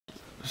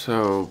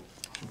So,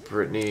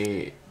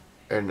 Brittany,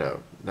 or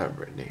no, not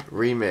Brittany,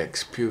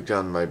 Remix puked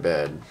on my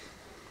bed.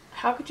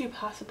 How could you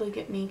possibly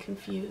get me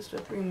confused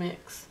with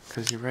Remix?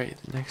 Because you're right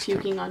next to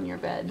me. Puking on your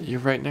bed. You're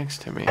right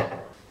next to me.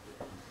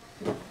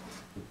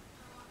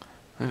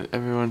 Let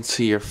everyone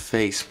see your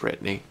face,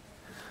 Brittany.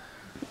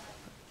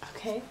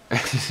 Okay.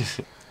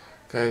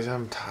 Guys,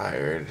 I'm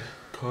tired.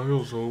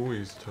 Kyle's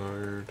always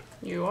tired.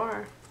 You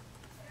are.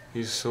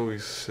 He's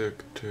always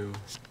sick, too.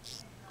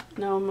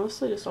 No, I'm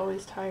mostly just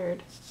always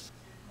tired.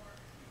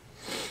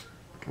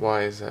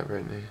 Why is that,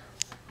 Brittany?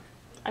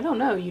 I don't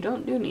know. You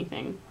don't do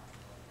anything.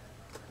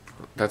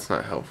 That's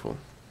not helpful.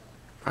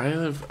 I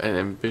live an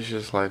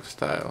ambitious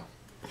lifestyle.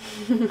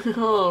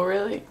 Oh,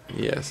 really?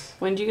 Yes.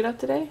 When did you get up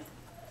today?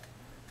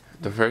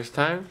 The first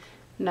time?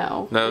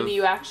 No. No. When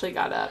you actually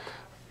got up.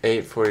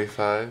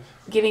 8:45.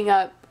 Getting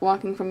up,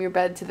 walking from your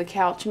bed to the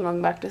couch, and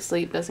going back to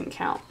sleep doesn't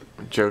count.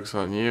 Joke's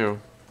on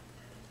you.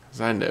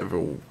 Because I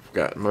never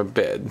got in my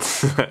bed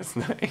last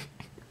night.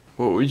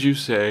 What would you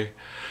say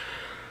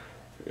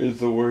is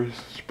the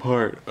worst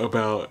part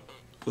about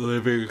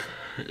living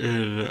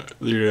in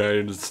the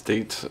United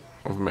States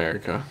of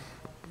America?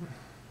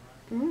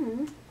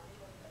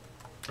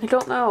 I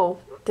don't know.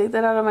 Take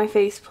that out of my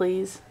face,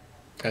 please.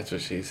 That's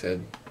what she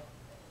said.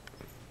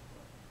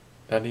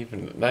 Not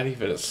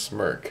even a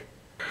smirk.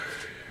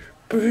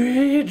 Are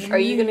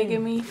you gonna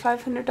give me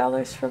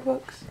 $500 for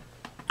books?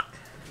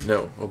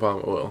 No,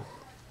 Obama will.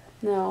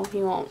 No,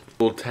 he won't.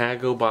 We'll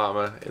tag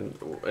Obama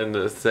in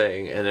the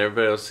thing, and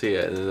everybody will see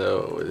it,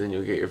 and then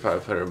you'll get your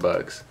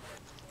 $500.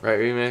 Right,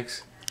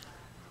 Remix?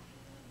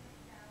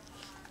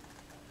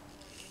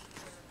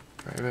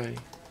 Right, ready?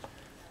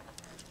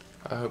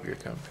 I hope you're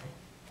comfy.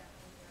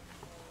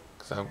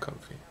 Because I'm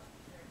comfy.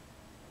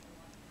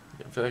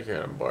 I feel like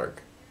you're gonna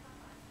bark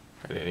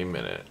at any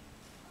minute.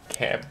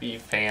 Happy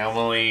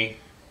family.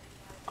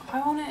 I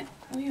want it.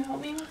 Will you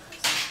help me with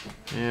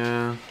this?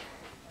 Yeah.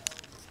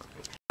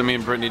 Me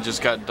and Brittany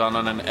just got done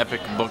on an epic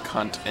book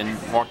hunt and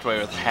walked away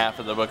with half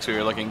of the books we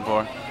were looking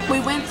for. We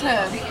went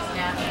to...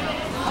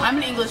 I'm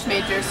an English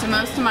major, so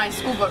most of my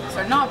school books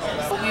are novels.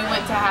 We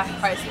went to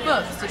half-price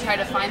books to try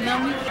to find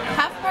them.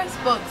 Half-price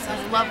books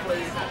is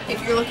lovely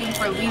if you're looking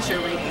for leisure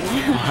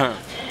reading.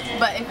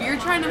 But if you're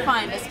trying to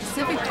find a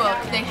specific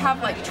book, they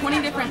have like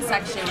 20 different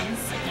sections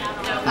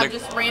of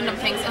just random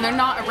things, and they're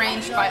not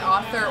arranged by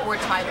author or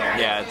title.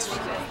 Yeah,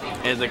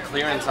 the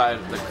clearance side.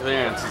 The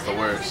clearance is the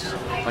worst.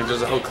 Like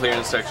there's a whole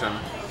clearance section.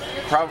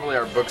 Probably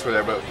our books were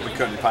there, but we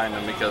couldn't find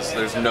them because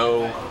there's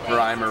no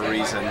rhyme or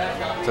reason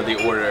to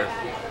the order.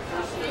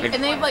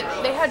 And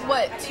they had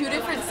what, 2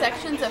 different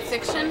sections of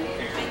fiction,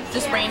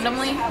 just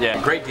randomly.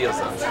 Yeah, great deals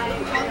though.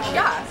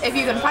 Yeah, if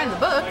you can find the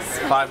books.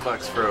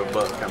 $5 for a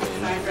book. I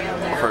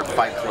mean, for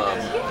Fight Club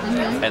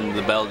and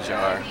The Bell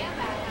Jar.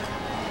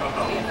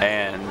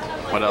 And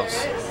what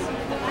else?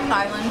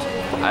 Island.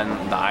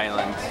 And The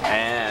Island.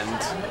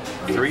 And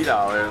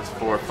 $3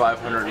 for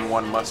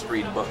 501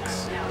 must-read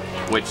books,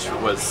 which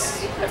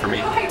was for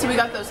me. So we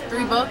got those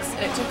 3 books,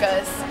 and it took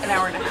us an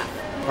hour and a half.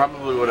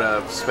 Probably would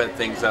have sped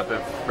things up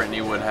if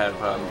Brittany would have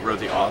wrote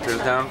the authors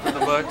down for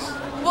the books.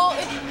 Well,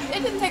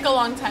 it didn't take a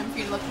long time for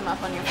you to look them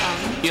up on your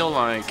phone. I feel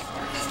like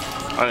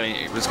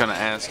I was going to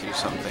ask you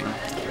something.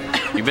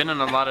 You've been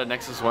in a lot of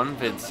Nexus 1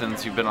 vids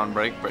since you've been on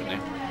break, Brittany.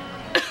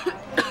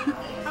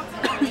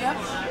 Yep.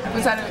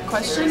 Was that a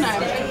question?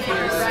 I'm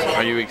confused.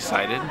 Are you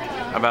excited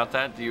about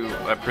that? Do you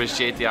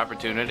appreciate the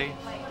opportunity?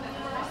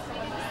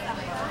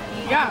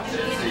 Yeah.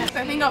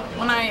 I think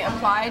when I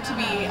apply to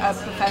be a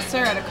professor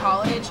at a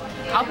college,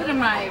 I'll put in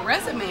my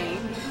resume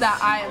that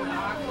I am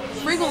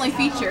frequently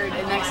featured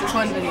in Nexus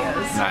 1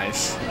 videos.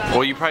 Nice.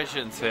 Well, you probably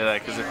shouldn't say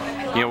that because,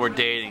 you know, we're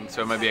dating,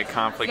 so it might be a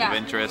conflict of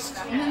interest.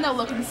 And then they'll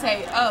look and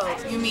say, oh,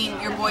 you mean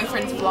your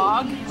boyfriend's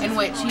vlog in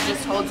which he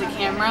just holds a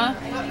camera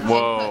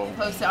and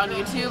posts it on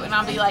YouTube? And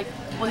I'll be like,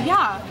 well,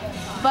 yeah,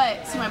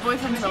 but see, my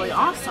boyfriend's really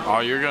awesome.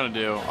 All you're gonna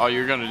do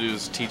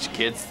is teach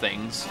kids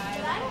things.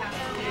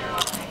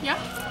 Yeah.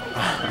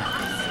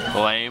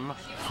 Lame.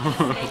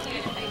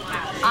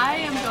 I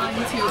am going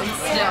to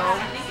instill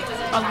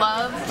a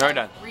love Very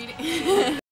done. reading.